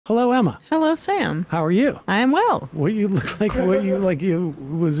Hello, Emma. Hello, Sam. How are you? I am well. What you look like?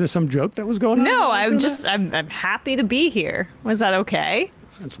 Was there some joke that was going on? No, I'm happy to be here. Was that okay?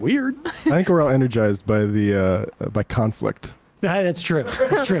 That's weird. I think we're all energized by by conflict. That's true.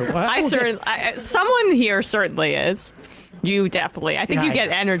 That's true. Someone here certainly is. You definitely. I think you get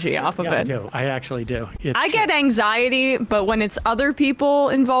energy off of it. I do. I actually do. I get anxiety, but when it's other people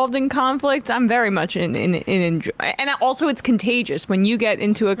involved in conflict, I'm very much in enjoy. And also, it's contagious. When you get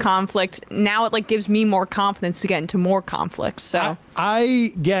into a conflict, now it gives me more confidence to get into more conflicts. So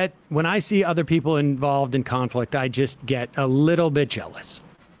I get, when I see other people involved in conflict, I just get a little bit jealous.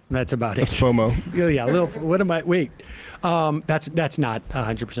 That's about it. That's FOMO. Yeah, a little. What am I? Wait, that's not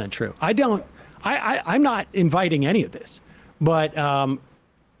 100% true. I'm not inviting any of this. But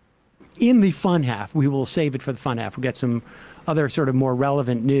in the fun half, we will save it for the fun half. We'll get some other sort of more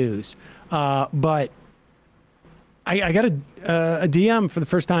relevant news. But I got a DM for the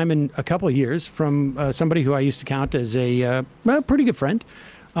first time in a couple of years from somebody who I used to count as a pretty good friend,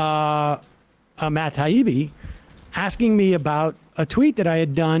 Matt Taibbi, asking me about a tweet that I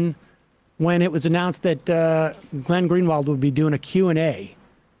had done when it was announced that Glenn Greenwald would be doing a Q&A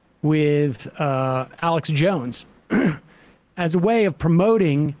with Alex Jones as a way of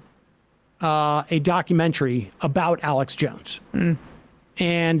promoting a documentary about Alex Jones.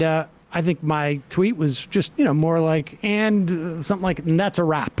 And I think my tweet was just, more like, something like, and that's a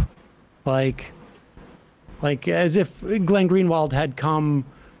wrap. Like as if Glenn Greenwald had come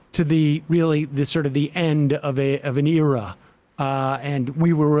to the sort of the end of an era, and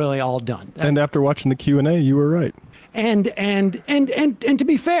we were really all done. And after watching the Q&A, you were right. And to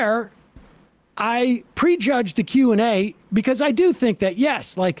be fair, I prejudged the Q&A because I do think that,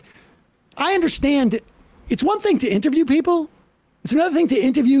 yes, I understand it's one thing to interview people. It's another thing to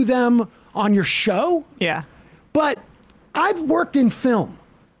interview them on your show. Yeah. But I've worked in film.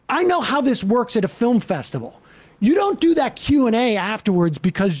 I know how this works at a film festival. You don't do that Q&A afterwards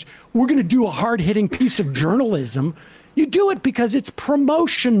because we're going to do a hard-hitting piece of journalism. You do it because it's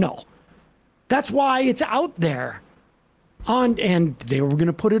promotional. That's why it's out there. And they were going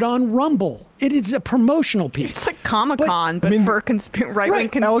to put it on Rumble. It is a promotional piece. It's like Comic-Con, but for right-wing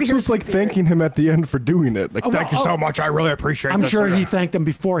conspiracy. Alex was thanking him at the end for doing it. Thank you so much. I really appreciate it. I'm sure he thanked them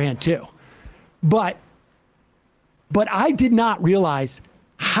beforehand too. But I did not realize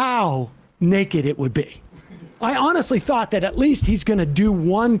how naked it would be. I honestly thought that at least he's going to do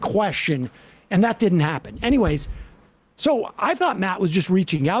one question, and that didn't happen. Anyways, so I thought Matt was just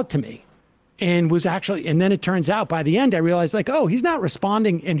reaching out to me. And then it turns out by the end, I realized he's not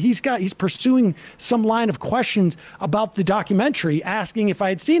responding, and he's pursuing some line of questions about the documentary, asking if I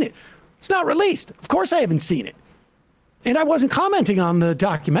had seen it. It's not released. Of course I haven't seen it. And I wasn't commenting on the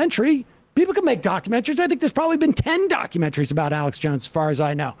documentary. People can make documentaries. I think there's probably been 10 documentaries about Alex Jones, as far as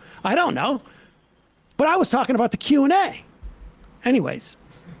I know. I don't know. But I was talking about the Q&A. Anyways.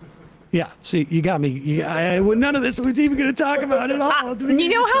 Yeah, see, you got me. None of this was even going to talk about at all. You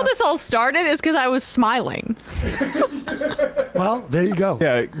know how this all started is because I was smiling. Well, there you go.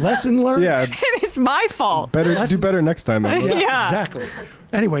 Yeah. Lesson learned. Yeah. It's my fault. Do better next time. Yeah, exactly.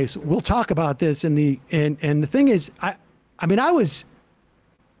 Anyways, we'll talk about this. And the thing is, we'll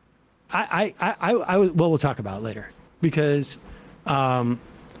talk about it later because,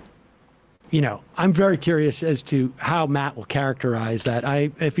 I'm very curious as to how Matt will characterize that.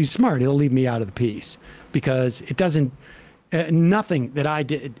 If he's smart, he'll leave me out of the piece because it doesn't, nothing that I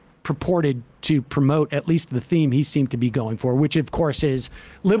did purported to promote at least the theme he seemed to be going for, which of course is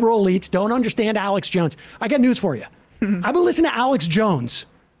liberal elites don't understand Alex Jones. I got news for you. I've been listening to Alex Jones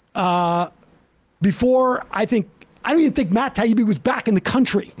before I don't even think Matt Taibbi was back in the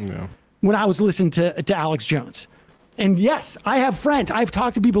country when I was listening to Alex Jones. And yes, I have friends. I've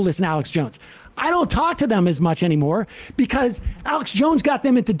talked to people who listen to Alex Jones. I don't talk to them as much anymore because Alex Jones got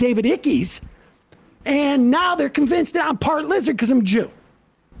them into David Icke's. And now they're convinced that I'm part lizard because I'm Jew.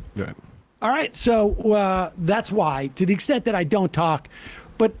 Right. All right. So that's why, to the extent that I don't talk,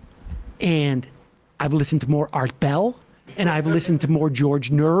 and I've listened to more Art Bell and I've listened to more George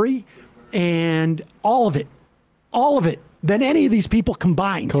Nuri and all of it than any of these people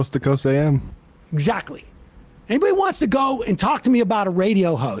combined. Coast to Coast AM. Exactly. Anybody wants to go and talk to me about a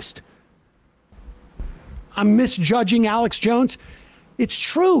radio host? I'm misjudging Alex Jones. It's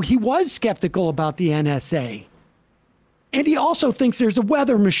true. He was skeptical about the NSA. And he also thinks there's a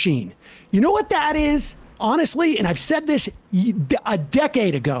weather machine. You know what that is? Honestly, and I've said this a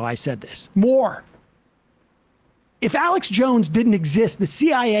decade ago, I said this. More. If Alex Jones didn't exist, the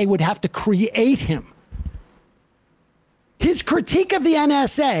CIA would have to create him. His critique of the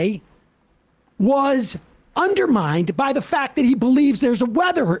NSA was undermined by the fact that he believes there's a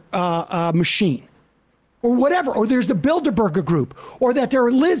weather machine or whatever, or there's the Bilderberger group, or that there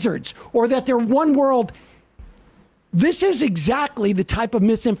are lizards, or that they're one world. This is exactly the type of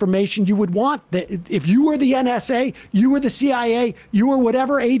misinformation you would want. That if you were the NSA, you were the CIA, you were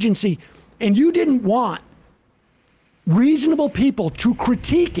whatever agency, and you didn't want reasonable people to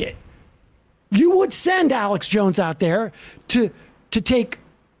critique it, you would send Alex Jones out there to take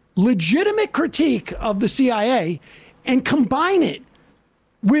legitimate critique of the CIA and combine it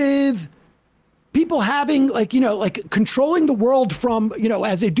with people having like controlling the world from,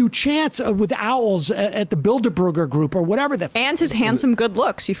 as they do chants with owls at the Bilderberger group or whatever. And his handsome good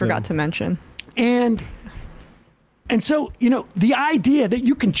looks, you forgot to mention. And so, the idea that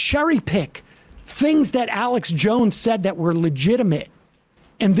you can cherry pick things that Alex Jones said that were legitimate,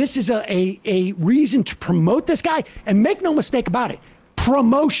 and this is a reason to promote this guy, and make no mistake about it,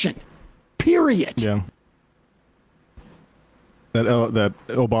 promotion, period. Yeah. That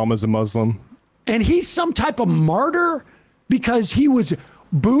Obama's a Muslim. And he's some type of martyr because he was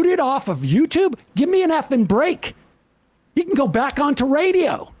booted off of YouTube? Give me an effing break. He can go back onto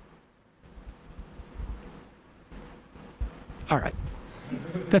radio. All right.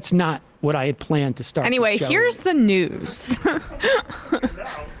 That's not what I had planned to start. Anyway, the show here's the news.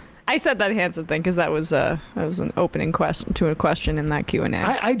 I said that handsome thing because that was an opening question to a question in that Q&A.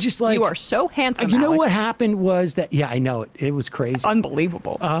 I just like... You are so handsome, You know Alex. what happened was that... Yeah, I know it. It was crazy.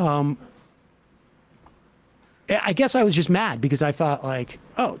 Unbelievable. I guess I was just mad because I thought like,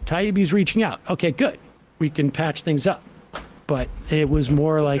 oh, Taibbi's reaching out. Okay, good. We can patch things up. But it was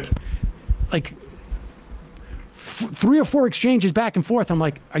more like 3 or 4 exchanges back and forth. I'm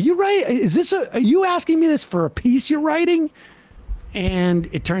like, are you right? Are you asking me this for a piece you're writing? And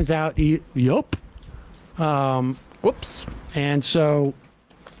it turns out, yup. Whoops. And so,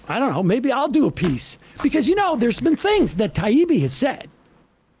 I don't know, maybe I'll do a piece. Because, there's been things that Taibbi has said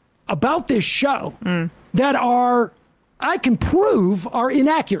about this show that I can prove are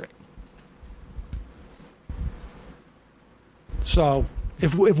inaccurate. So,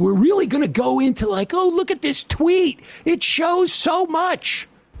 if we're really going to go into like, oh, look at this tweet, it shows so much.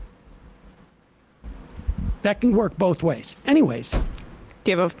 That can work both ways. Anyways.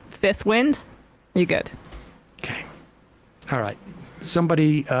 Do you have a fifth wind? Are you good? Okay. All right.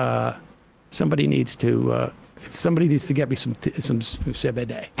 Somebody needs to get me some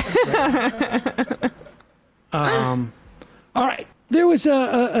CBD. Right? All right. There was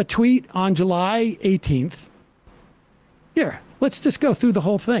a tweet on July 18th. Here, let's just go through the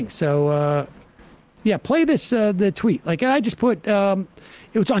whole thing. So, play this, the tweet. Like I just put, it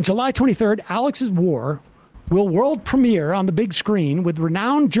was on July 23rd, Alex's War will world premiere on the big screen with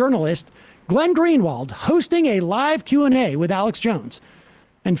renowned journalist Glenn Greenwald hosting a live Q&A with Alex Jones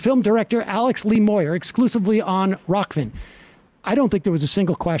and film director Alex Lee Moyer exclusively on Rockfin. I don't think there was a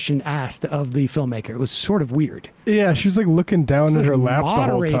single question asked of the filmmaker. It was sort of weird. Yeah, she's like looking down at her lap the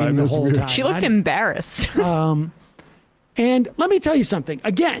whole time. The whole time. She looked embarrassed. And let me tell you something.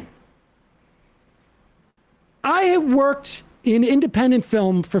 Again, I have worked in independent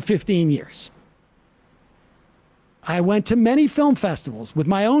film for 15 years. I went to many film festivals with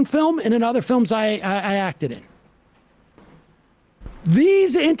my own film and in other films I acted in.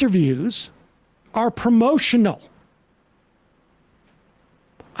 These interviews are promotional.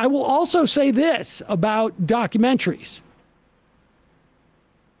 I will also say this about documentaries.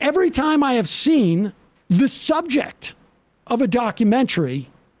 Every time I have seen the subject of a documentary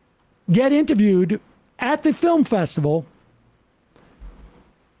get interviewed at the film festival,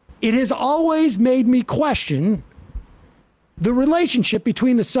 it has always made me question the relationship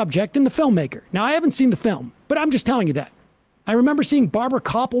between the subject and the filmmaker. Now, I haven't seen the film, but I'm just telling you that. I remember seeing Barbara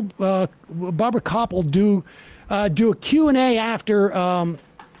Koppel do a Q&A after, and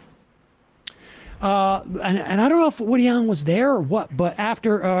I don't know if Woody Allen was there or what, but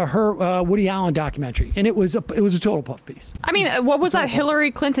after her Woody Allen documentary, and it was a total puff piece. I mean, what was that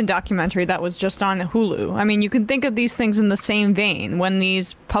Hillary Clinton documentary that was just on Hulu? I mean, you can think of these things in the same vein. When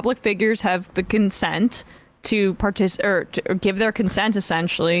these public figures have the consent to give their consent,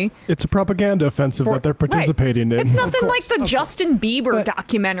 essentially. It's a propaganda offensive that they're participating in. It's nothing like the Justin Bieber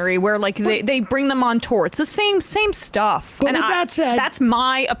documentary where like they bring them on tour. It's the same stuff. But with that said, that's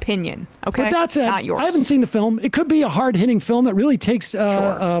my opinion. Okay, but that said, not yours. I haven't seen the film. It could be a hard-hitting film that really takes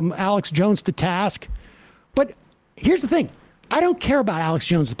Alex Jones to task. But here's the thing: I don't care about Alex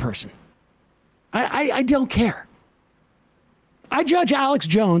Jones the person. I don't care. I judge Alex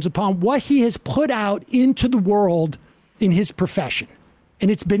Jones upon what he has put out into the world in his profession. And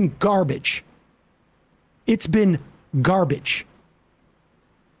it's been garbage. It's been garbage.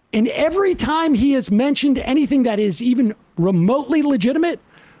 And every time he has mentioned anything that is even remotely legitimate,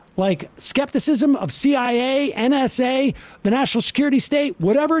 like skepticism of CIA, NSA, the national security state,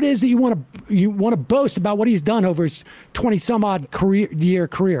 whatever it is that you want to boast about what he's done over his 20-some-odd year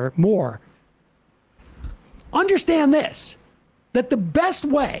career, more. Understand this, that the best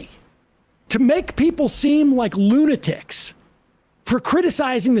way to make people seem like lunatics for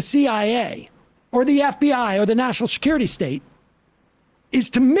criticizing the CIA or the FBI or the national security state is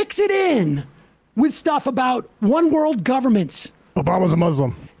to mix it in with stuff about one world governments. Obama's a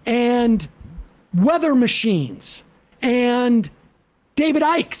Muslim. And weather machines and David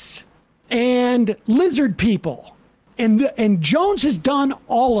Icke's and lizard people. And Jones has done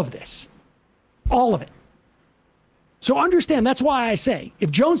all of this. All of it. So understand, that's why I say, if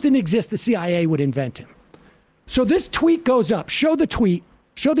Jones didn't exist, the CIA would invent him. So this tweet goes up. Show the tweet.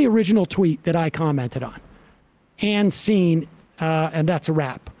 Show the original tweet that I commented on. And seen, and that's a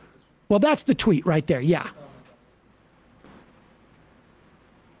wrap. Well, that's the tweet right there. Yeah.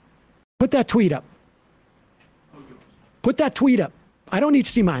 Put that tweet up. Put that tweet up. I don't need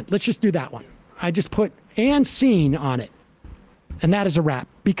to see mine. Let's just do that one. I just put and seen on it. And that is a wrap.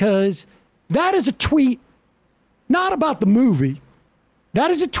 Because that is a tweet not about the movie. That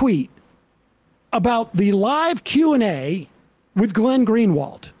is a tweet about the live Q&A with Glenn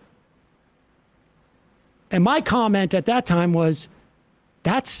Greenwald. And my comment at that time was,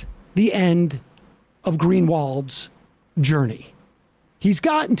 that's the end of Greenwald's journey. He's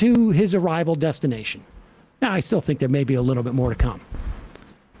gotten to his arrival destination. Now, I still think there may be a little bit more to come.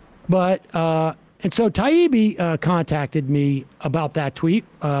 But, and so Taibbi contacted me about that tweet.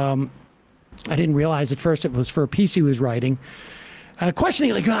 I didn't realize at first it was for a piece he was writing.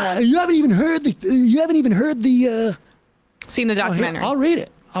 Questioning, like, you haven't even heard the, Seen the documentary. I'll read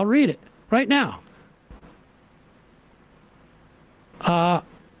it. I'll read it right now.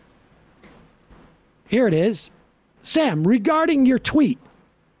 Here it is. Sam, regarding your tweet,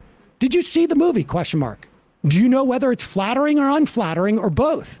 did you see the movie, question mark? Do you know whether it's flattering or unflattering or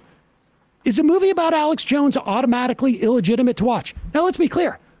both? Is a movie about Alex Jones automatically illegitimate to watch? Now, let's be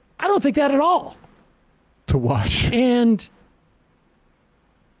clear. I don't think that at all. To watch. And,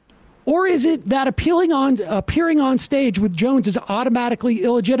 or is it that appearing on stage with Jones is automatically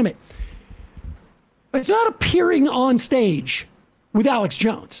illegitimate? It's not appearing on stage with Alex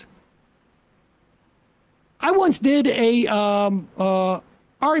Jones. I once did a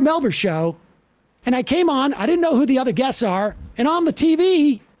Ari Melber show, and I came on. I didn't know who the other guests are, and on the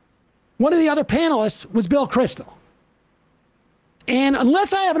TV, one of the other panelists was Bill Kristol. And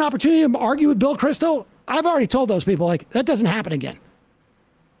unless I have an opportunity to argue with Bill Kristol, I've already told those people, like, that doesn't happen again.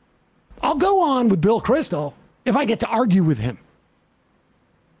 I'll go on with Bill Kristol if I get to argue with him.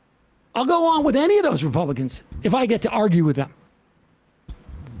 I'll go on with any of those Republicans if I get to argue with them.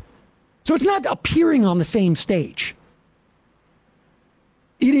 So it's not appearing on the same stage.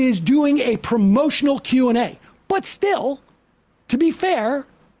 It is doing a promotional Q&A. But still, to be fair,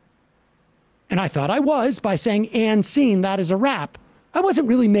 and I thought I was by saying and seen, that is a wrap, I wasn't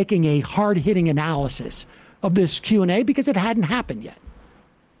really making a hard-hitting analysis of this Q&A because it hadn't happened yet.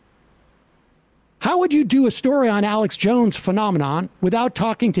 How would you do a story on Alex Jones' phenomenon without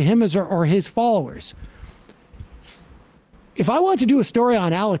talking to him or his followers? If I wanted to do a story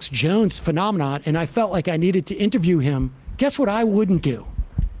on Alex Jones' phenomenon and I felt like I needed to interview him, guess what I wouldn't do?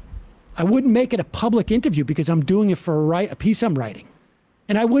 I wouldn't make it a public interview because I'm doing it for a piece I'm writing.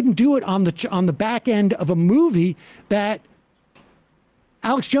 And I wouldn't do it on the back end of a movie that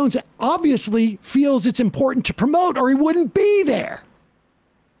Alex Jones obviously feels it's important to promote, or he wouldn't be there.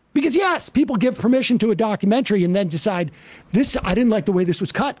 Because yes, people give permission to a documentary and then decide, I didn't like the way this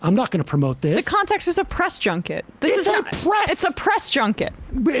was cut. I'm not going to promote this. The context is a press junket. It's a press junket.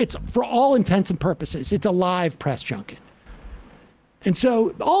 It's, for all intents and purposes, it's a live press junket. And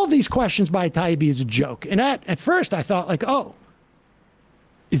so all of these questions by Taibbi is a joke. And at first I thought, like, oh,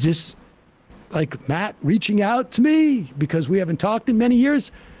 is this like Matt reaching out to me because we haven't talked in many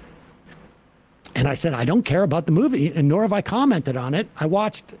years? And I said, I don't care about the movie, and nor have I commented on it. I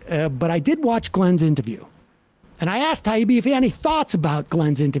watched, but I did watch Glenn's interview. And I asked Taibbi if he had any thoughts about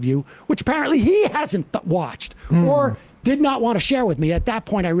Glenn's interview, which apparently he hasn't watched or did not want to share with me. At that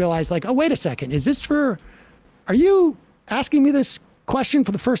point, I realized, like, oh, wait a second. Are you asking me this question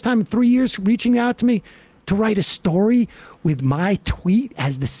for the first time in 3 years, reaching out to me to write a story with my tweet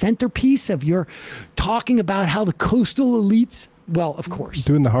as the centerpiece of your talking about how the coastal elites Well, of course.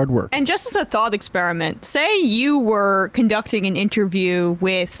 Doing the hard work. And just as a thought experiment, say you were conducting an interview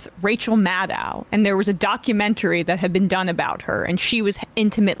with Rachel Maddow, and there was a documentary that had been done about her, and she was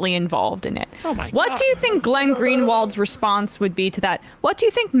intimately involved in it. Oh my What God. do you think Glenn Greenwald's response would be to that? What do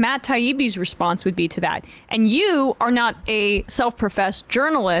you think Matt Taibbi's response would be to that? And you are not a self-professed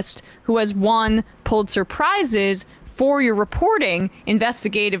journalist who has won Pulitzer Prizes for your reporting,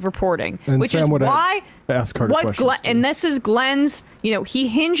 investigative reporting, And which Sam is would why ask harder questions, too. and this is Glenn's, he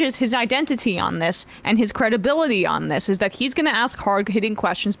hinges his identity on this and his credibility on this, is that he's going to ask hard-hitting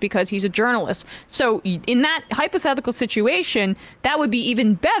questions because he's a journalist. So in that hypothetical situation, that would be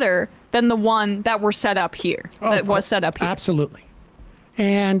even better than the one that was set up here. Absolutely.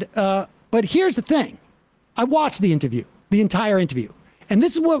 And but here's the thing. I watched the interview, the entire interview. And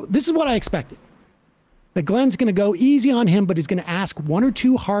this is what I expected. That Glenn's going to go easy on him, but he's going to ask one or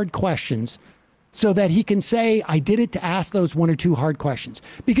two hard questions so that he can say, I did it to ask those one or two hard questions.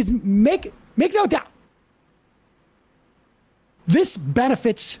 Because make no doubt, this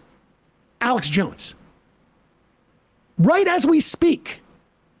benefits Alex Jones. Right as we speak,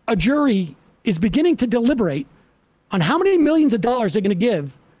 a jury is beginning to deliberate on how many millions of dollars they're going to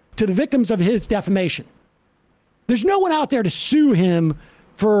give to the victims of his defamation. There's no one out there to sue him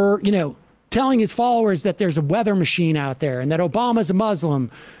for, telling his followers that there's a weather machine out there and that Obama's a Muslim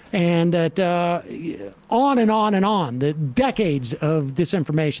and that on and on and on, the decades of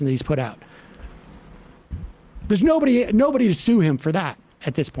disinformation that he's put out. There's nobody to sue him for that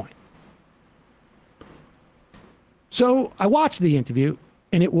at this point. So I watched the interview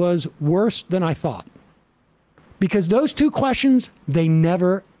and it was worse than I thought. Because those two questions, they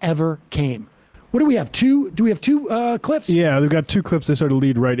never, ever came. What do we have? Do we have two clips? Yeah, they've got two clips. They sort of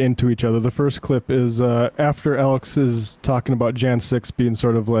lead right into each other. The first clip is after Alex is talking about Jan 6 being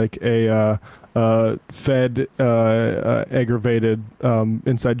sort of like a Fed aggravated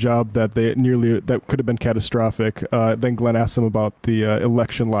inside job that could have been catastrophic. Then Glenn asks him about the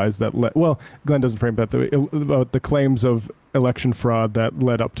election lies that Glenn doesn't frame that about the claims of election fraud that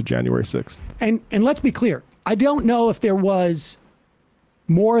led up to January 6th. And let's be clear. I don't know if there was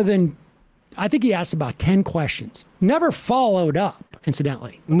more than, I think he asked about 10 questions. Never followed up,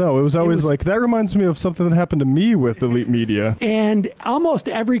 incidentally. No, it was always like, that reminds me of something that happened to me with elite media. And almost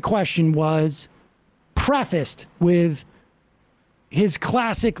every question was prefaced with his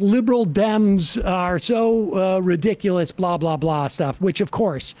classic liberal Dems are so ridiculous, blah, blah, blah stuff, which of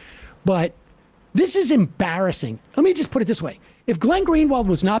course, but this is embarrassing. Let me just put it this way. If Glenn Greenwald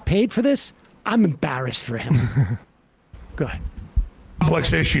was not paid for this, I'm embarrassed for him. Go ahead.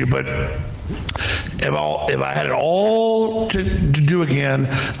 Complex issue, but if I had it all to do again,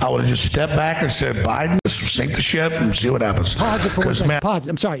 I would have just stepped back and said, Biden, just sink the ship and see what happens. Pause it for 1 second. Pause.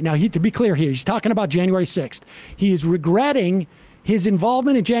 I'm sorry. Now, to be clear here, he's talking about January 6th. He is regretting his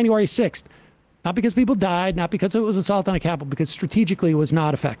involvement in January 6th, not because people died, not because it was assault on a Capitol, because strategically it was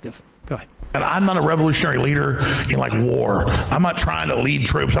not effective. Go ahead. And I'm not a revolutionary leader in like war. I'm not trying to lead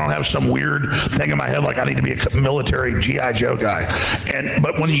troops. I don't have some weird thing in my head like I need to be a military G.I. Joe guy.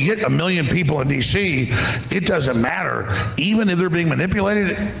 But when you get 1 million people in D.C., it doesn't matter. Even if they're being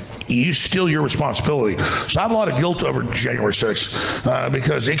manipulated, you still your responsibility. So I have a lot of guilt over January 6th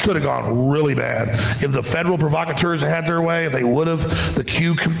because it could have gone really bad. If the federal provocateurs had their way, if they would have, the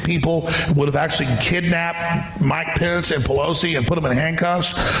Q people would have actually kidnapped Mike Pence and Pelosi and put them in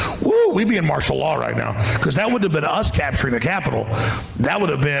handcuffs, we'd be in martial law right now, because that would have been us capturing the Capitol. That would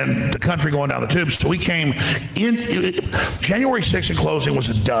have been the country going down the tubes. So we came in. January 6th in closing was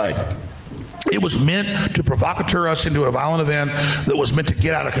a dud. It was meant to provocateur us into a violent event that was meant to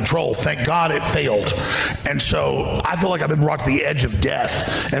get out of control. Thank God it failed. And so I feel like I've been brought to the edge of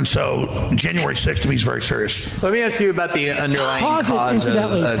death. And so January 6th to me is very serious. Let me ask you about the underlying cause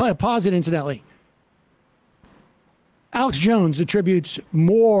Pause it incidentally. Alex Jones attributes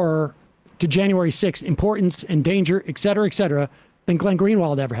more to January 6th importance and danger, et cetera, than Glenn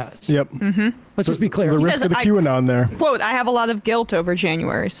Greenwald ever has. Yep. Mm-hmm. Let's just be clear. The risk of the QAnon there. Quote, I have a lot of guilt over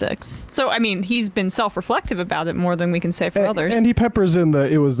January 6th. So, I mean, he's been self-reflective about it more than we can say for others. And he peppers in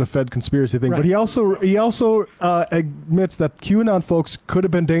it was the Fed conspiracy thing. Right. But he also admits that QAnon folks could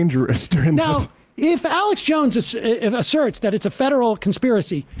have been dangerous during that. Now, if Alex Jones asserts that it's a federal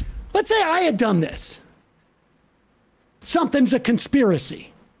conspiracy, let's say I had done this. Something's a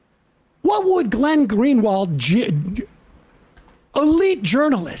conspiracy. What would Glenn Greenwald, elite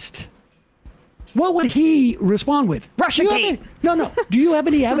journalist, what would he respond with? Russiagate. No. Do you have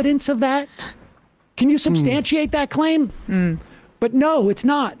any evidence of that? Can you substantiate that claim? But no, it's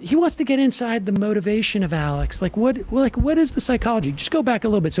not. He wants to get inside the motivation of Alex. Like what is the psychology? Just go back a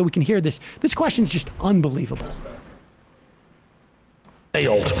little bit so we can hear this. This question is just unbelievable.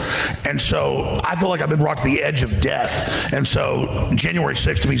 failed. And so I feel like I've been brought to the edge of death. And so January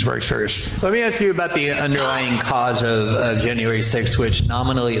 6th to me is very serious. Let me ask you about the underlying cause of January 6th, which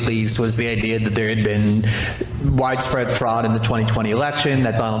nominally at least was the idea that there had been widespread fraud in the 2020 election,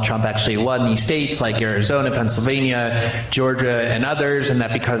 that Donald Trump actually won these states like Arizona, Pennsylvania, Georgia, and others, and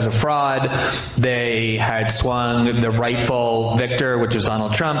that because of fraud, they had swung the rightful victor, which is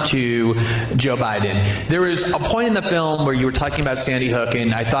Donald Trump, to Joe Biden. There was a point in the film where you were talking about Sandy Hook,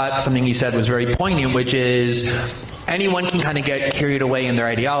 and I thought something you said was very poignant, which is anyone can kind of get carried away in their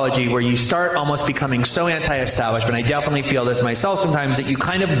ideology where you start almost becoming so anti-establishment. I definitely feel this myself sometimes, that you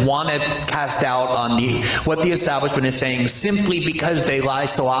kind of want to cast out on what the establishment is saying simply because they lie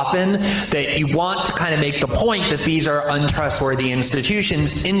so often, that you want to kind of make the point that these are untrustworthy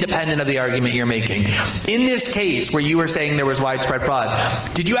institutions independent of the argument you're making. In this case where you were saying there was widespread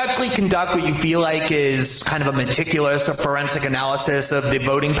fraud, did you actually conduct what you feel like is kind of a meticulous forensic analysis of the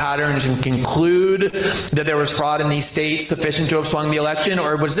voting patterns and conclude that there was fraud in these states sufficient to have swung the election?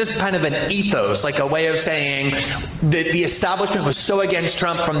 Or was this kind of an ethos, like a way of saying that the establishment was so against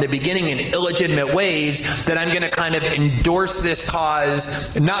Trump from the beginning in illegitimate ways that I'm going to kind of endorse this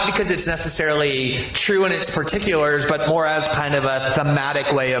cause, not because it's necessarily true in its particulars, but more as kind of a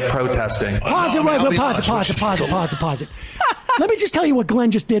thematic way of protesting? Pause it, pause it. Let me just tell you what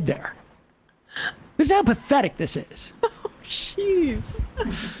Glenn just did there. This is how pathetic this is. Oh, jeez.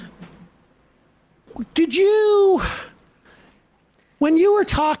 Did you, when you were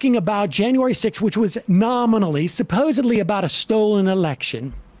talking about January 6th, which was nominally, supposedly about a stolen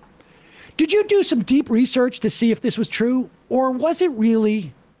election, did you do some deep research to see if this was true? Or was it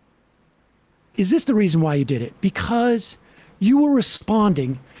really, is this the reason why you did it? Because you were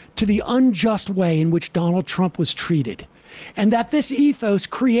responding to the unjust way in which Donald Trump was treated, and that this ethos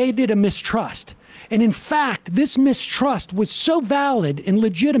created a mistrust. And in fact, this mistrust was so valid and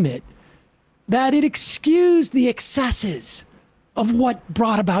legitimate that it excused the excesses of what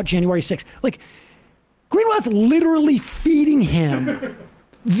brought about January 6th. Like, Greenwald's literally feeding him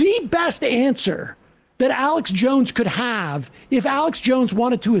the best answer that Alex Jones could have if Alex Jones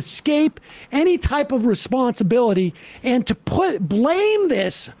wanted to escape any type of responsibility and to blame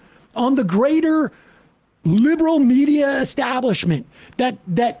this on the greater liberal media establishment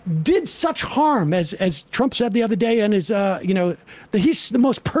that did such harm, as Trump said the other day, and is that he's the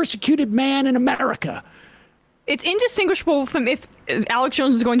most persecuted man in America. It's indistinguishable from if Alex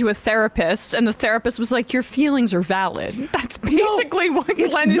Jones was going to a therapist and the therapist was like, your feelings are valid. That's basically what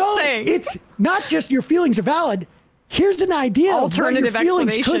Glenn is saying. It's not just your feelings are valid. Here's an idea alternative of what your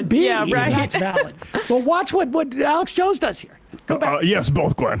feelings could be. Yeah, right. That's valid. But watch what Alex Jones does here. Go back. Yes,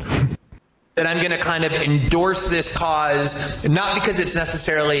 both, Glenn. That I'm going to kind of endorse this cause, not because it's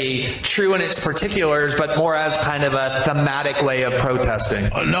necessarily true in its particulars, but more as kind of a thematic way of protesting.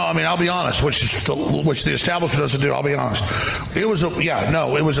 No, I mean, I'll be honest, which the establishment doesn't do. I'll be honest. It was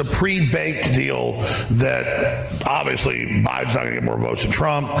a pre-baked deal that obviously Biden's not going to get more votes than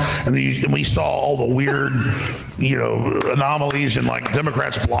Trump, and we saw all the weird, anomalies and like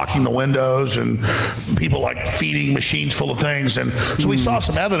Democrats blocking the windows and people like feeding machines full of things, and so we saw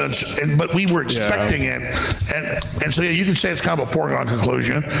some evidence, but we were expecting it, and so you can say it's kind of a foregone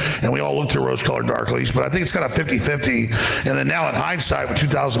conclusion, and we all look through rose-colored darklies, but I think it's kind of 50-50, and then now in hindsight with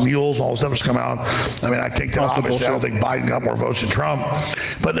 2,000 mules, all this stuff has come out. I mean, I think that obviously I don't think Biden got more votes than Trump,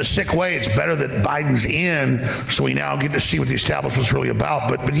 but in a sick way, it's better that Biden's in, so we now get to see what the establishment's really about.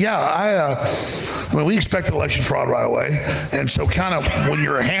 But yeah, I mean, we expected election fraud right away, and so kind of when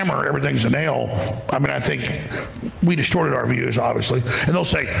you're a hammer, everything's a nail. I mean, I think we distorted our views, obviously, and they'll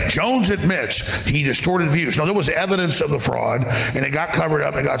say Jones admits he distorted views. No, there was evidence of the fraud, and it got covered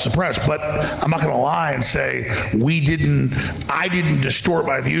up and it got suppressed. But I'm not going to lie and say I didn't distort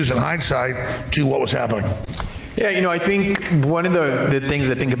my views in hindsight to what was happening. Yeah, I think one of the things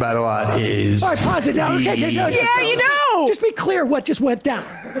I think about a lot is... All right, pause it now. Okay, just be clear what just went down.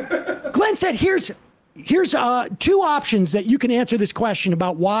 Glenn said, here's two options that you can answer this question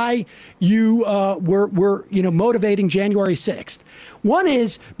about why you were motivating January 6th. One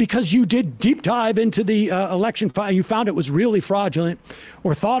is because you did deep dive into the election, you found it was really fraudulent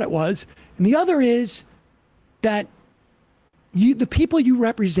or thought it was. And the other is that the people you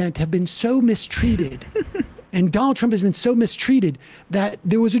represent have been so mistreated and Donald Trump has been so mistreated that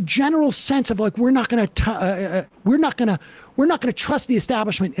there was a general sense of like, we're not going to trust the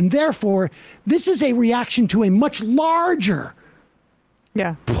establishment. And therefore, this is a reaction to a much larger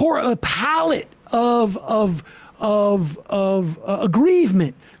palette of of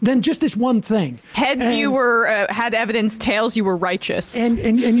aggrievement than just this one thing. Heads, you were had evidence. Tails, you were righteous.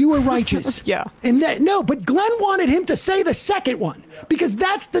 And you were righteous. Yeah. And no, but Glenn wanted him to say the second one because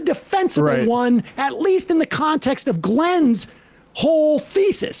that's the defensible one, at least in the context of Glenn's whole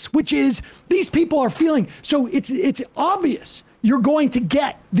thesis, which is these people are feeling. So it's obvious you're going to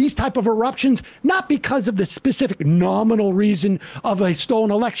get these type of eruptions, not because of the specific nominal reason of a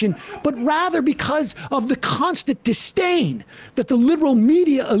stolen election, but rather because of the constant disdain that the liberal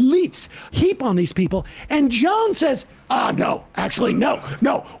media elites heap on these people. And Jones says, no, actually, no,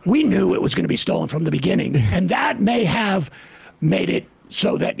 we knew it was going to be stolen from the beginning. And that may have made it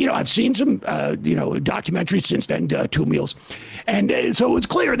so that, I've seen some, documentaries since then, Two Meals. And so it was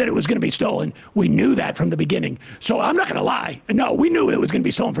clear that it was going to be stolen. We knew that from the beginning. So I'm not going to lie. No, we knew it was going to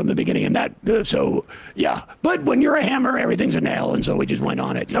be stolen from the beginning. And that, yeah. But when you're a hammer, everything's a nail. And so we just went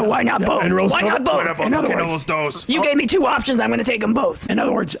on it. So why not both? Why not both? In other words, you gave me two options. I'm going to take them both. In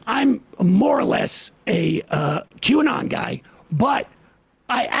other words, I'm more or less a QAnon guy, but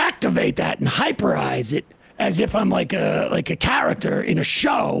I activate that and hyperize it as if I'm like a character in a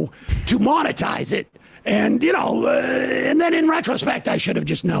show to monetize it. And, and then in retrospect, I should have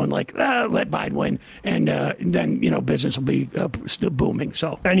just known, let Biden win. And then, business will be still booming.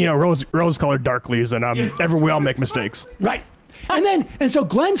 So. And, rose-colored darklies, and we all make mistakes. Right. And so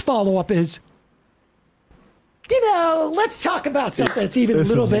Glenn's follow-up is, let's talk about something that's even a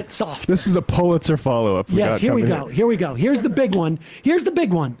little bit soft. This is a Pulitzer follow-up. Yes, here we go. Here's the big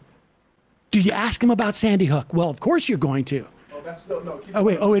one. Do you ask him about Sandy Hook? Well, of course you're going to.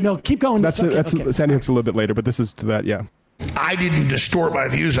 No, keep going. Sandy Hook's a little bit later, but this is to that, yeah. I didn't distort my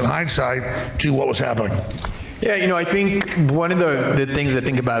views in hindsight to what was happening. Yeah, I think one of the things I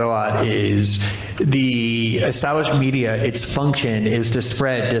think about a lot is the established media, its function is to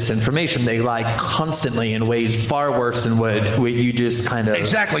spread disinformation. They lie constantly in ways far worse than what you just kind of...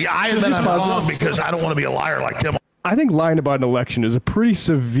 Exactly. I admit I'm wrong because I don't want to be a liar like Tim. I think lying about an election is a pretty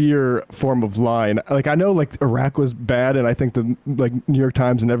severe form of lying. I know Iraq was bad, and I think the New York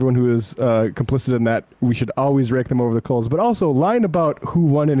Times and everyone who is complicit in that, we should always rake them over the coals. But also lying about who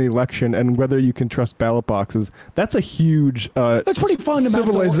won an election and whether you can trust ballot boxes, that's a huge that's pretty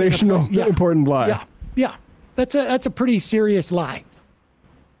fundamental, civilizational important lie. Yeah. That's a pretty serious lie.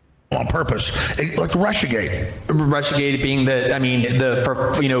 On purpose, like Russiagate. Russiagate being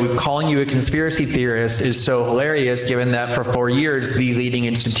calling you a conspiracy theorist is so hilarious, given that for 4 years the leading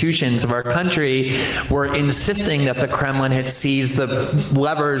institutions of our country were insisting that the Kremlin had seized the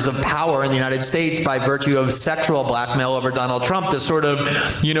levers of power in the United States by virtue of sexual blackmail over Donald Trump. This sort of,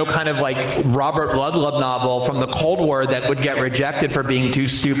 kind of like Robert Ludlum novel from the Cold War that would get rejected for being too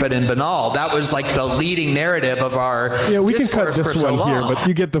stupid and banal. That was like the leading narrative of our we can cut this one here, but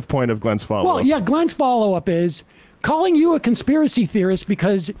you get the point of Glenn's follow-up. Well, yeah, Glenn's follow-up is calling you a conspiracy theorist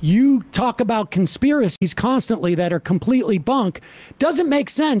because you talk about conspiracies constantly that are completely bunk doesn't make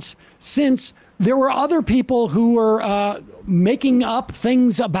sense, since there were other people who were making up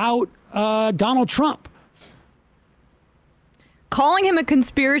things about Donald Trump. Calling him a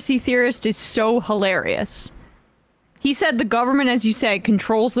conspiracy theorist is so hilarious. He said the government, as you say,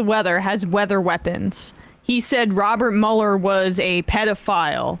 controls the weather, has weather weapons. He said Robert Mueller was a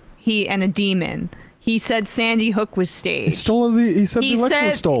pedophile. And a demon. He said Sandy Hook was staged. He said the election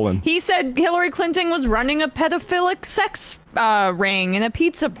was stolen. He said Hillary Clinton was running a pedophilic sex ring in a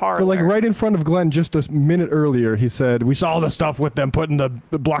pizza parlor. But right in front of Glenn, just a minute earlier, he said, we saw the stuff with them putting the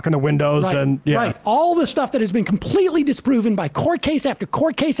block in the windows. Right. All the stuff that has been completely disproven by court case after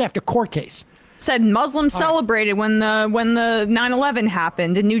court case after court case. Said Muslims celebrated when the 9/11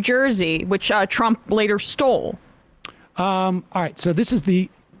 happened in New Jersey, which Trump later stole. All right.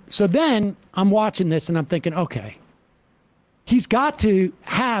 So then I'm watching this and I'm thinking, okay, he's got to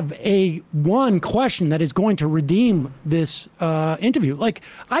have one question that is going to redeem this interview.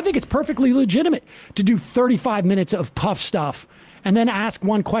 I think it's perfectly legitimate to do 35 minutes of puff stuff and then ask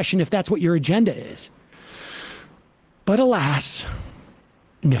one question if that's what your agenda is. But alas,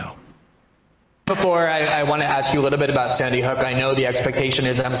 no. Before I want to ask you a little bit about Sandy Hook. I know the expectation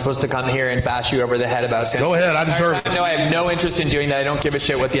is I'm supposed to come here and bash you over the head about Sandy Hook. Go ahead, I deserve it. No, I have no interest in doing that. I don't give a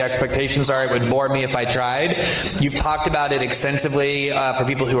shit what the expectations are. It would bore me if I tried. You've talked about it extensively for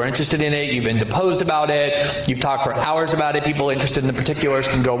people who are interested in it. You've been deposed about it. You've talked for hours about it. People interested in the particulars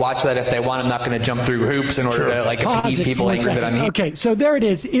can go watch that if they want. I'm not going to jump through hoops in order to appease people angry that I'm here. Okay, so there it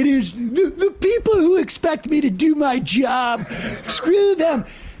is. It is the people who expect me to do my job. Screw them.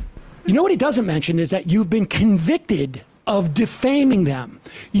 You know what he doesn't mention is that you've been convicted of defaming them.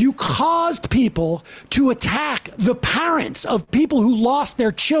 You caused people to attack the parents of people who lost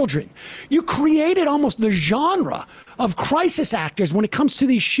their children. You created almost the genre of crisis actors when it comes to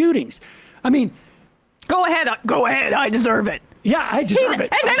these shootings. I mean, go ahead, I deserve it. Yeah, I deserve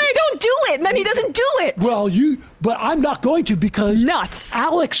it. And then I don't do it, and then he doesn't do it. Well, but I'm not going to because nuts.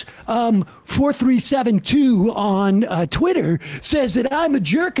 Alex 4372 on Twitter says that I'm a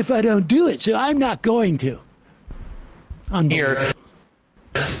jerk if I don't do it, so I'm not going to. Here,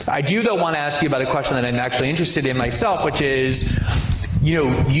 I do though want to ask you about a question that I'm actually interested in myself, which is,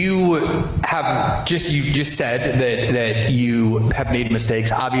 you just said that you have made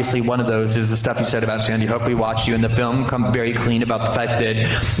mistakes. Obviously, one of those is the stuff you said about Sandy Hook. We watched you in the film come very clean about the fact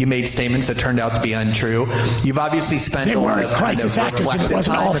that you made statements that turned out to be untrue. You've obviously spent a lot of crisis actors, and it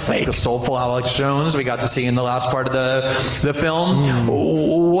wasn't all fake. Like the soulful Alex Jones we got to see in the last part of the film.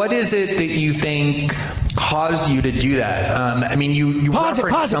 What is it that you think caused you to do that? I mean, you pause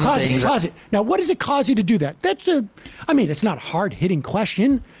it. Now, what does it cause you to do that? It's not a hard-hitting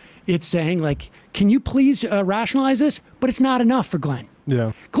question. It's saying, like, can you please rationalize this? But it's not enough for Glenn.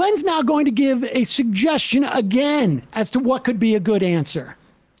 Yeah. Glenn's now going to give a suggestion again as to what could be a good answer.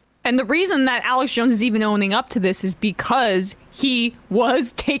 And the reason that Alex Jones is even owning up to this is because he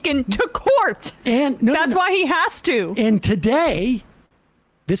was taken to court. And that's why he has to. And today,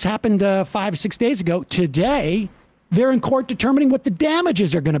 this happened 5 or 6 days ago. Today, they're in court determining what the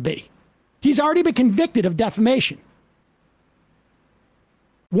damages are going to be. He's already been convicted of defamation.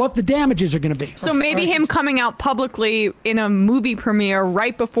 What the damages are going to be. So maybe him coming out publicly in a movie premiere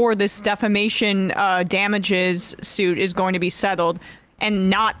right before this defamation damages suit is going to be settled and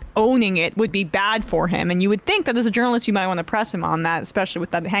not owning it would be bad for him. And you would think that as a journalist, you might want to press him on that, especially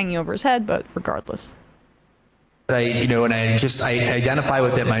with that hanging over his head, but regardless. I identify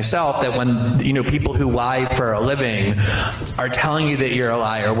with it myself, that when, people who lie for a living are telling you that you're a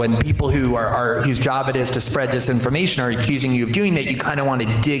liar, when people who are whose job it is to spread disinformation are accusing you of doing that, you kind of want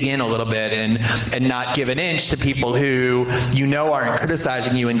to dig in a little bit and not give an inch to people who aren't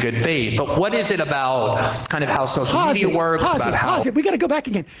criticizing you in good faith. But what is it about kind of how social media works? Pause it. We got to go back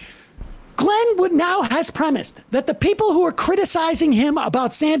again. Glenn now has premised that the people who are criticizing him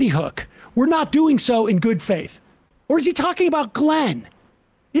about Sandy Hook were not doing so in good faith. Or is he talking about Glenn?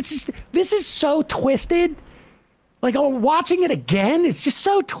 This is so twisted. Like, watching it again, it's just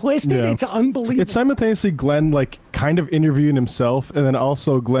so twisted. Yeah. It's unbelievable. It's simultaneously Glenn, like, kind of interviewing himself, and then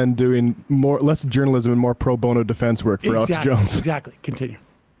also Glenn doing less journalism and more pro bono defense work for Alex Jones. Exactly. Continue.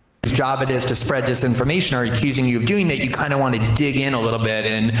 Whose job it is to spread disinformation are accusing you of doing that, you kind of want to dig in a little bit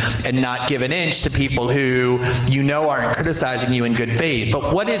and not give an inch to people who aren't criticizing you in good faith.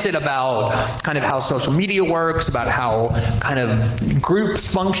 But what is it about kind of how social media works, about how kind of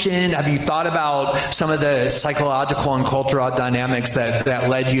groups function? Have you thought about some of the psychological and cultural dynamics that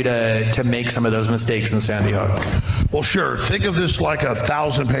led you to make some of those mistakes in Sandy Hook? Well, sure. Think of this like a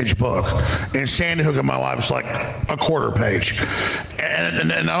 1,000-page book. And Sandy Hook in my life is like a quarter page.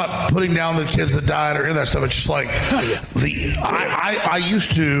 And I'm not putting down the kids that died or any of that stuff. It's just like I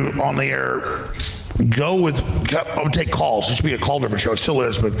used to, on the air, I would take calls. This would be a call different show. It still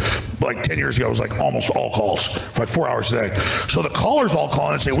is, but like 10 years ago, it was like almost all calls for like 4 hours a day. So the callers all call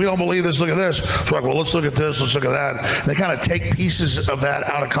in and say, we don't believe this, look at this. So we're like, well, let's look at this, let's look at that. And they kind of take pieces of that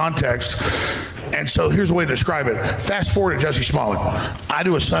out of context. And so here's the way to describe it. Fast forward to Jesse Smollett. I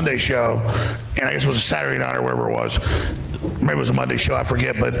do a Sunday show, and I guess it was a Saturday night or wherever it was. Maybe it was a Monday show, I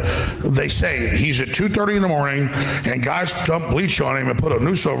forget, but they say he's at 2:30 in the morning and guys dump bleach on him and put a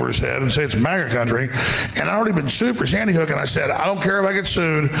noose over his head and say it's MAGA country. And I'd already been sued for Sandy Hook, and I said, I don't care if I get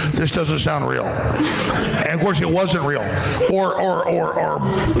sued, this doesn't sound real. And of course it wasn't real. Or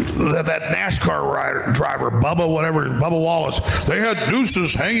that NASCAR driver, Bubba Wallace, they had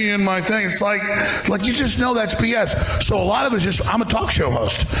nooses hanging in my thing. It's like you just know that's BS. So a lot of it's just, I'm a talk show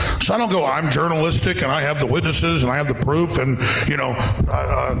host. So I don't go, I'm journalistic and I have the witnesses and I have the proof and,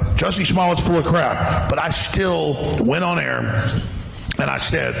 Jesse Smollett's full of crap. But I still went on air. And I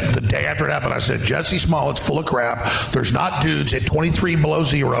said, the day after it happened, I said, Jesse Smollett's full of crap. There's not dudes at 23 below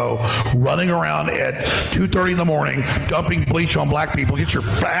zero running around at 2:30 in the morning dumping bleach on black people. Get your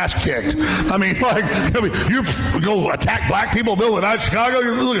ass kicked. You go attack black people, build a night in Chicago,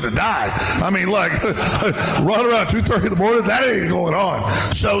 you're looking to die. Run around 2:30 in the morning, that ain't going on.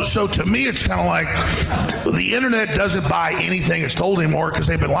 So to me, it's kind of like the internet doesn't buy anything it's told anymore because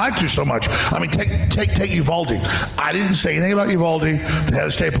they've been lied to so much. Take Uvalde. I didn't say anything about Uvalde. The head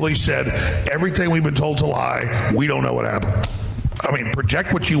of state police said, everything we've been told to lie, we don't know what happened. I mean,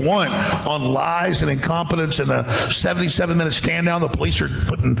 project what you want on lies and incompetence and a 77-minute stand down. The police are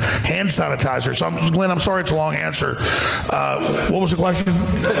putting hand sanitizer. So, Glenn, I'm sorry it's a long answer. What was the question?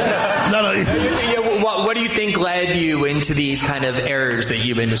 No. What do you think led you into these kind of errors that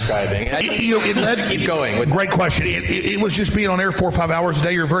you've been describing? It led. Keep going. Great question. It was just being on air 4 or 5 hours a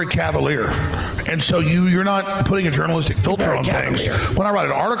day. You're very cavalier, and so you're not putting a journalistic filter on things. When I write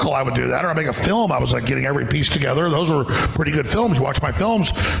an article, I would do that, or I make a film. I was like getting every piece together. Those were pretty good films. You watch my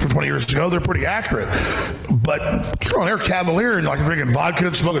films from 20 years ago; they're pretty accurate. But you're on air cavalier, and you're like drinking vodka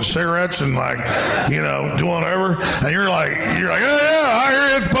and smoking cigarettes and doing whatever, and you're like, yeah, I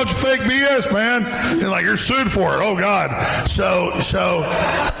hear it's a bunch of fake BS, man. And like you're sued for it. Oh God. So,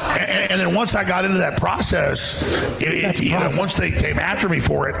 and then once I got into that process, once they came after me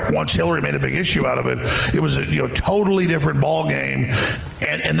for it, once Hillary made a big issue out of it, it was a totally different ball game.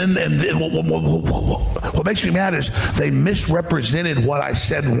 And then what makes me mad is they misrepresented what I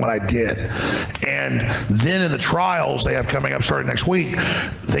said and what I did. And then in the trials they have coming up starting next week,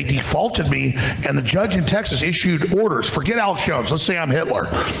 they defaulted me, and the judge in Texas issued orders. Forget Alex Jones. Let's say I'm Hitler.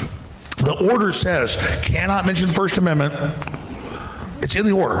 The order says, cannot mention the First Amendment. It's in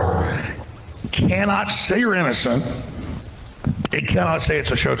the order. Cannot say you're innocent. It cannot say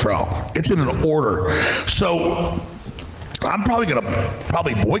it's a show trial. It's in an order. So I'm probably going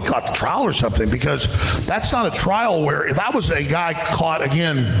to boycott the trial or something, because that's not a trial where if I was a guy caught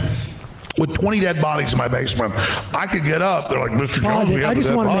again with 20 dead bodies in my basement, I could get up. They're like, Mr. Jones, we have I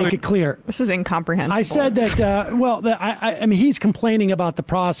just want to make it clear. This is incomprehensible. I said that, I mean, he's complaining about the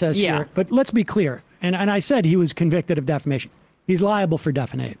process here, but let's be clear. And I said he was convicted of defamation. He's liable for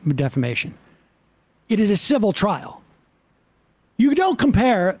defamation. It is a civil trial. You don't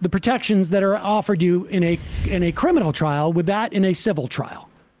compare the protections that are offered you in a criminal trial with that in a civil trial,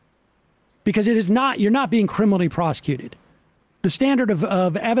 because it is not. You're not being criminally prosecuted. The standard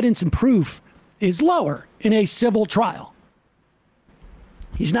of evidence and proof is lower in a civil trial.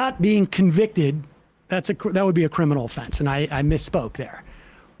 He's not being convicted. That would be a criminal offense, and I misspoke there.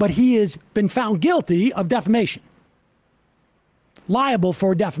 But he has been found guilty of defamation, liable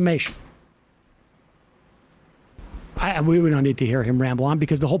for defamation. We don't need to hear him ramble on,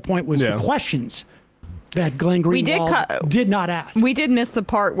 because the whole point was the questions that Glenn Greenwald did not ask. We did miss the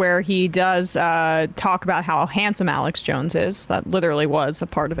part where he does talk about how handsome Alex Jones is. That literally was a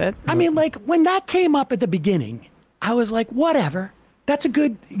part of it. I mean, like, when that came up at the beginning, I was like, whatever. That's a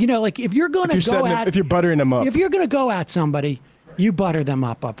good, like, if you're going to go at... If you're buttering them up. If you're going to go at somebody, you butter them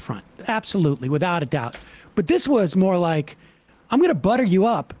up front. Absolutely, without a doubt. But this was more like, I'm going to butter you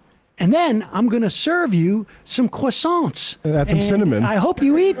up, and then I'm going to serve you some croissants. Add some cinnamon. I hope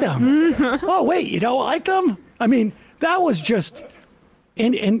you eat them. Oh, wait, you don't like them? I mean, that was just...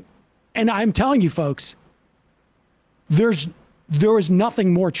 And I'm telling you, folks, there is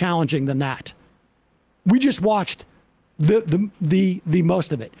nothing more challenging than that. We just watched the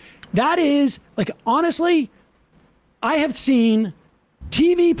most of it. That is, like, honestly, I have seen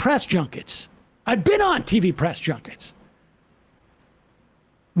TV press junkets. I've been on TV press junkets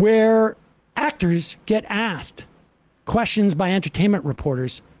where actors get asked questions by entertainment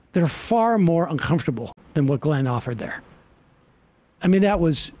reporters that are far more uncomfortable than what Glenn offered there. I mean, that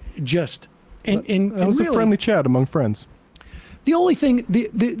was just... That was really a friendly chat among friends. The only thing,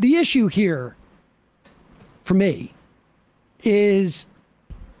 the issue here for me is,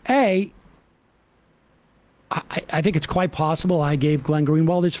 I think it's quite possible I gave Glenn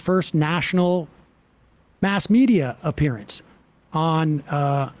Greenwald his first national mass media appearance on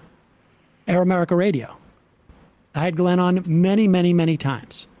Air America Radio. I had Glenn on many, many, many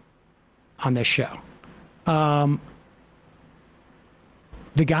times on this show. The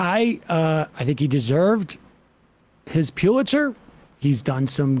guy, I think he deserved his Pulitzer. He's done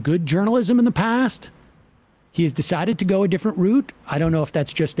some good journalism in the past. He has decided to go a different route. I don't know if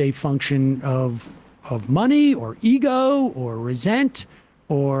that's just a function of money or ego or resent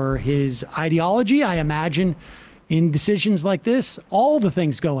or his ideology. I imagine in decisions like this, all the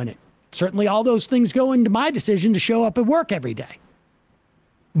things go in it. Certainly all those things go into my decision to show up at work every day.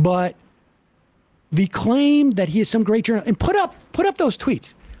 But the claim that he is some great journalist, and put up those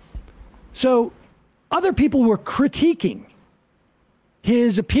tweets. So other people were critiquing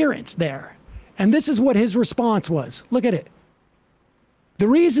his appearance there. And this is what his response was. Look at it. The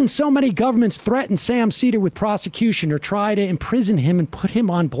reason so many governments threaten Sam Seder with prosecution or try to imprison him and put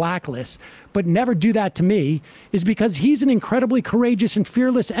him on blacklists, but never do that to me, is because he's an incredibly courageous and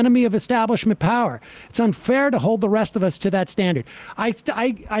fearless enemy of establishment power. It's unfair to hold the rest of us to that standard.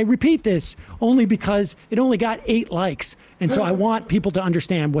 I repeat this only because it only got 8 likes. And so I want people to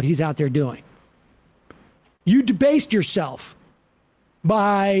understand what he's out there doing. You debased yourself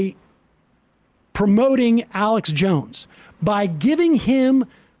by promoting Alex Jones, by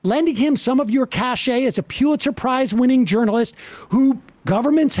lending him some of your cachet as a Pulitzer Prize winning journalist who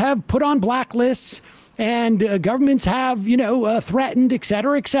governments have put on blacklists and governments have, threatened, et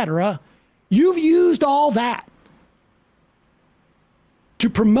cetera, et cetera. You've used all that to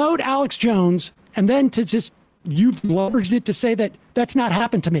promote Alex Jones, and then you've leveraged it to say that that's not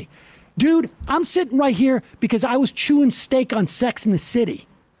happened to me. Dude, I'm sitting right here because I was chewing steak on Sex in the City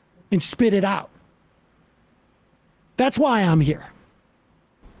and spit it out. That's why I'm here.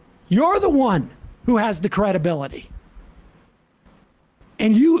 You're the one who has the credibility.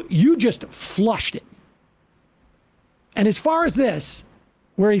 And you just flushed it. And as far as this,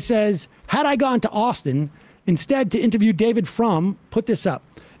 where he says, had I gone to Austin instead to interview David Frum, put this up,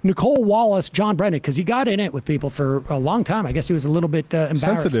 Nicole Wallace, John Brennan, because he got in it with people for a long time. I guess he was a little bit embarrassed.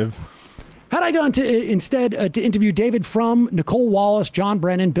 Sensitive. Had I gone to instead to interview David Frum, Nicole Wallace, John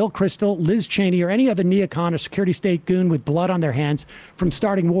Brennan, Bill Kristol, Liz Cheney, or any other neocon or security state goon with blood on their hands from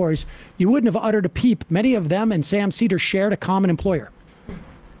starting wars, you wouldn't have uttered a peep. Many of them and Sam Seder shared a common employer.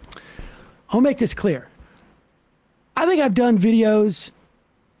 I'll make this clear. I think I've done videos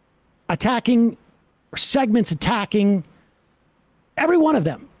attacking or segments attacking every one of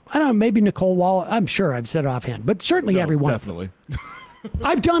them. I don't know, maybe Nicole Wallace, I'm sure I've said it offhand, but certainly every one of them.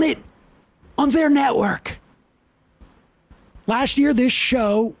 I've done it on their network. Last year, this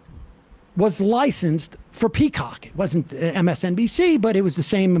show was licensed for Peacock. It wasn't MSNBC, but it was the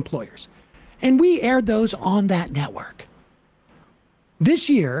same employers. And we aired those on that network. This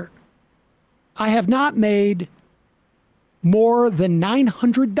year, I have not made more than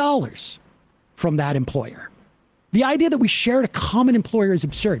 $900 from that employer. The idea that we shared a common employer is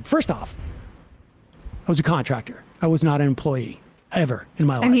absurd. First off, I was a contractor. I was not an employee ever in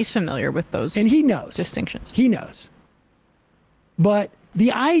my life. And he's familiar with those and he knows distinctions. He knows. But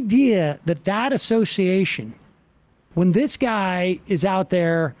the idea that that association, when this guy is out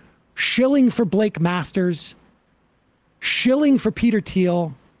there shilling for Blake Masters, shilling for Peter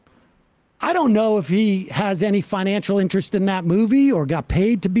Thiel, I don't know if he has any financial interest in that movie or got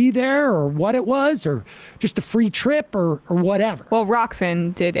paid to be there or what it was or just a free trip or whatever. Well,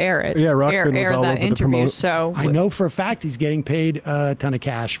 Rockfin did air it. Yeah, Rockfin was all that over the interview. So I know for a fact he's getting paid a ton of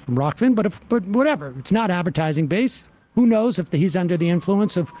cash from Rockfin, but whatever. It's not advertising based. Who knows if he's under the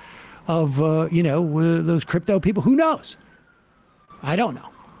influence of those crypto people? Who knows? I don't know.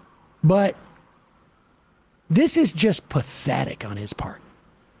 But this is just pathetic on his part.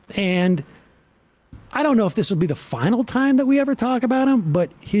 And I don't know if this will be the final time that we ever talk about him, but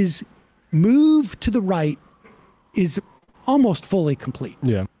his move to the right is almost fully complete.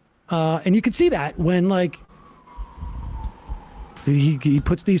 Yeah. And you can see that when, he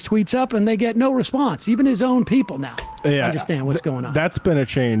puts these tweets up and they get no response. Even his own people now understand what's going on. That's been a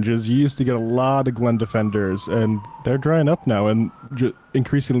change. Is you used to get a lot of Glenn defenders, and they're drying up now, and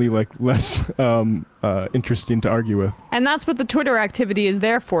increasingly less interesting to argue with. And that's what the Twitter activity is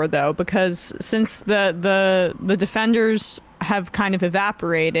there for, though, because since the defenders have kind of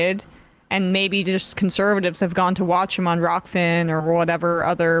evaporated, and maybe just conservatives have gone to watch him on Rockfin or whatever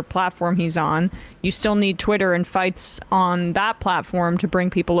other platform he's on, you still need Twitter and fights on that platform to bring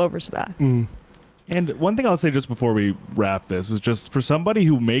people over to that. Mm. And one thing I'll say just before we wrap this is just for somebody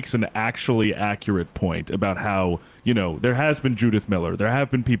who makes an actually accurate point about how, there has been Judith Miller, there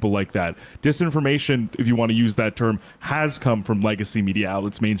have been people like that. Disinformation, if you want to use that term, has come from legacy media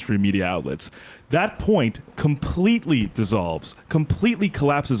outlets, mainstream media outlets. That point completely dissolves, completely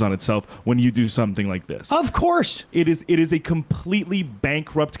collapses on itself when you do something like this. Of course. It is a completely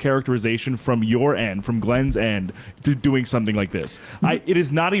bankrupt characterization from your end, from Glenn's end, to doing something like this. It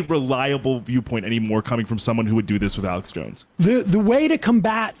is not a reliable viewpoint anymore coming from someone who would do this with Alex Jones. The way to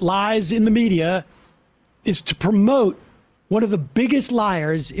combat lies in the media is to promote one of the biggest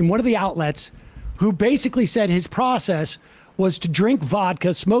liars in one of the outlets who basically said his process was to drink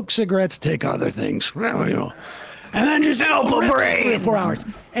vodka, smoke cigarettes, take other things, and then just for 3 or 4 hours.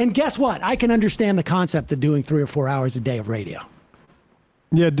 And guess what? I can understand the concept of doing 3 or 4 hours a day of radio.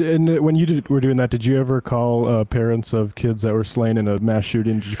 Yeah, and when you were doing that, did you ever call parents of kids that were slain in a mass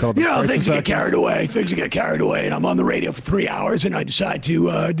shooting? Did you call them? Things get carried away. Things get carried away, and I'm on the radio for 3 hours, and I decide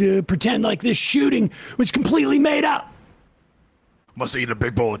to pretend like this shooting was completely made up. Must have eaten a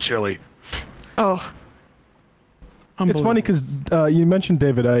big bowl of chili. Oh. It's funny because you mentioned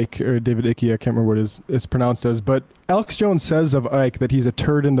David Icke, or David Icke, I can't remember what it's pronounced as, but Alex Jones says of Icke that he's a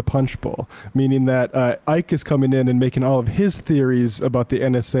turd in the punch bowl, meaning that Icke is coming in and making all of his theories about the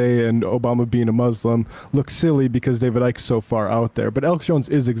NSA and Obama being a Muslim look silly because David Icke's so far out there. But Alex Jones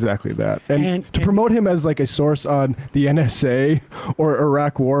is exactly that. And to promote him as like a source on the NSA or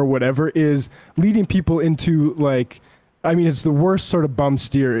Iraq War or whatever is leading people into like, I mean, it's the worst sort of bum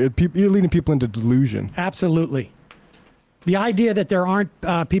steer. You're leading people into delusion. Absolutely. The idea that there aren't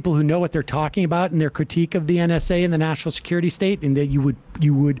people who know what they're talking about in their critique of the NSA and the national security state, and that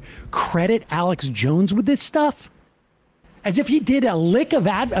you would credit Alex Jones with this stuff, as if he did a lick of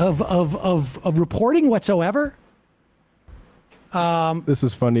reporting whatsoever. This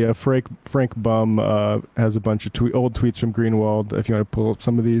is funny. Frank Bum has a bunch of old tweets from Greenwald. If you want to pull up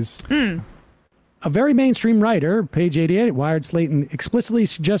some of these. A very mainstream writer, page 88, Wired Slayton, explicitly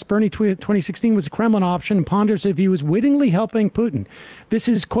suggests Bernie 2016 was a Kremlin option and ponders if he was wittingly helping Putin. This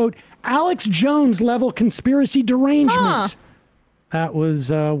is, quote, Alex Jones level conspiracy derangement. That was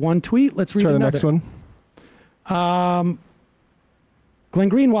one tweet. Let's read try another. the next one.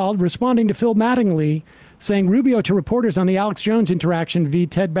 Glenn Greenwald responding to Phil Mattingly, saying Rubio to reporters on the Alex Jones interaction v.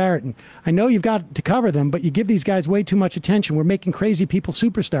 Ted Barrett. I know you've got to cover them, but you give these guys way too much attention. We're making crazy people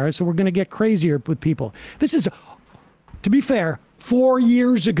superstars, so we're going to get crazier with people. This is, to be fair, 4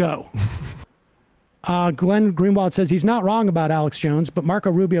 years ago. Glenn Greenwald says he's not wrong about Alex Jones, but Marco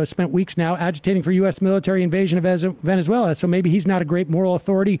Rubio spent weeks now agitating for U.S. military invasion of Venezuela, so maybe he's not a great moral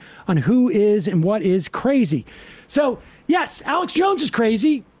authority on who is and what is crazy. So, yes, Alex Jones is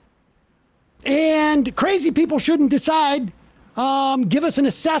crazy. And crazy people shouldn't decide, give us an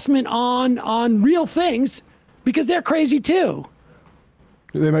assessment on real things because they're crazy too.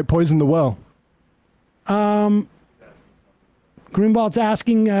 They might poison the well. Greenwald's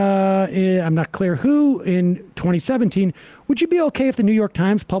asking, I'm not clear who, in 2017, would you be okay if the New York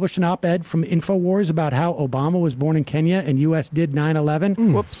Times published an op-ed from InfoWars about how Obama was born in Kenya and U.S. did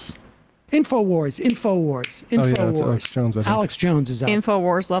 9/11? Whoops. InfoWars. Oh, yeah, that's Alex Jones, I think. Alex Jones is out.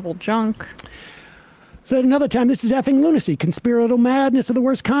 InfoWars level junk. Said another time, this is effing lunacy, conspiratorial madness of the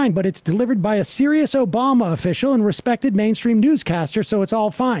worst kind, but it's delivered by a serious Obama official and respected mainstream newscaster, so it's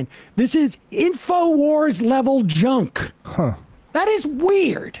all fine. This is InfoWars level junk. Huh. That is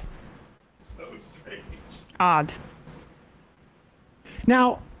weird. So strange. Odd.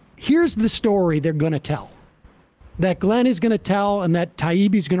 Now, here's the story they're going to tell. That Glenn is going to tell, and that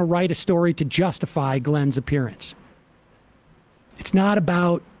Taibbi is going to write a story to justify Glenn's appearance. It's not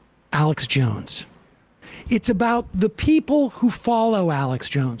about Alex Jones. It's about the people who follow Alex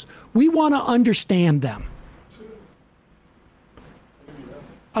Jones. We want to understand them.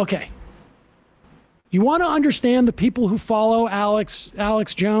 Okay. You want to understand the people who follow Alex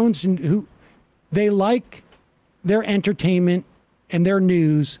Jones and who they like their entertainment and their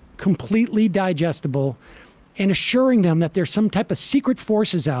news completely digestible, and assuring them that there's some type of secret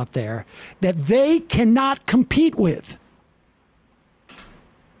forces out there that they cannot compete with.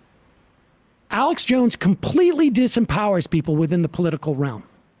 Alex Jones completely disempowers people within the political realm.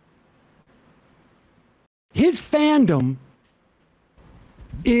 His fandom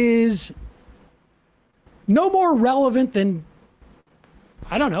is no more relevant than,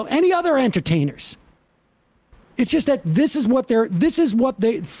 I don't know, any other entertainers. It's just that this is what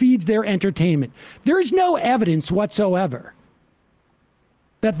feeds their entertainment. There is no evidence whatsoever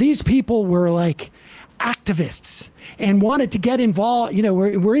that these people were like activists and wanted to get involved,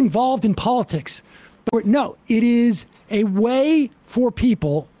 we're involved in politics. But no, it is a way for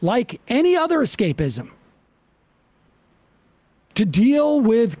people like any other escapism to deal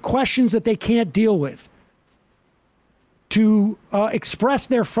with questions that they can't deal with, to express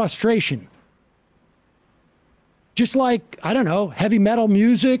their frustration. Just like, I don't know, heavy metal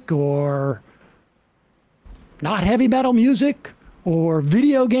music or not heavy metal music or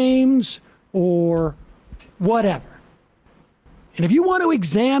video games or whatever. And if you want to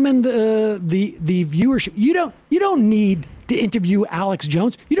examine the viewership, you don't need to interview Alex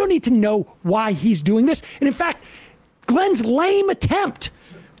Jones. You don't need to know why he's doing this. And in fact, Glenn's lame attempt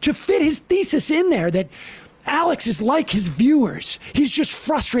to fit his thesis in there that Alex is like his viewers. He's just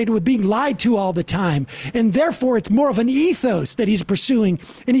frustrated with being lied to all the time. And therefore, it's more of an ethos that he's pursuing.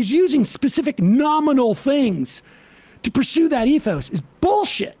 And he's using specific nominal things to pursue that ethos is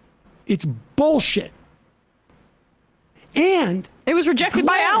bullshit. It's bullshit. And it was rejected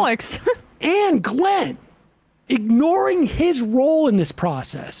by Alex. And Glenn, ignoring his role in this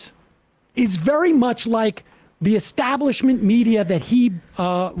process, is very much like the establishment media that he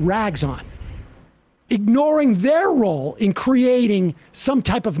rags on. Ignoring their role in creating some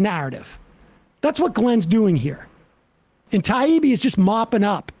type of narrative. That's what Glenn's doing here. And Taibbi is just mopping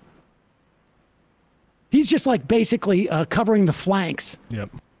up. He's just like basically covering the flanks, Yep.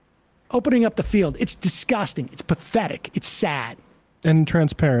 opening up the field. It's disgusting. It's pathetic. It's sad. And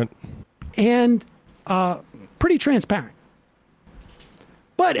transparent. And pretty transparent.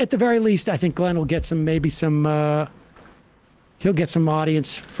 But at the very least, I think Glenn will get he'll get some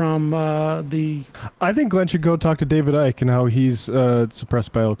audience from the... I think Glenn should go talk to David Icke and how he's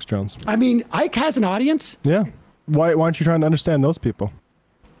suppressed by Alex Jones. I mean, Ike has an audience. Yeah. Why aren't you trying to understand those people?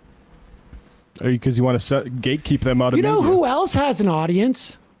 Because you want to gatekeep them out of You know media. who else has an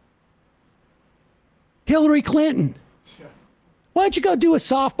audience? Hillary Clinton. Why don't you go do a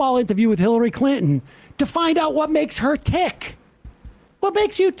softball interview with Hillary Clinton to find out what makes her tick? What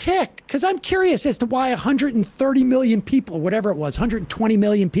makes you tick? Because I'm curious as to why 130 million people, whatever it was, 120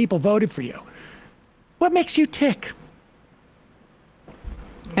 million people voted for you. What makes you tick?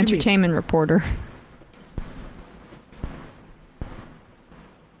 Entertainment reporter.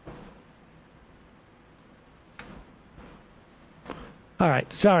 All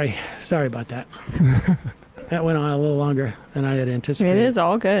right. Sorry about that. That went on a little longer than I had anticipated. It is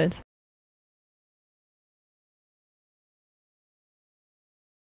all good.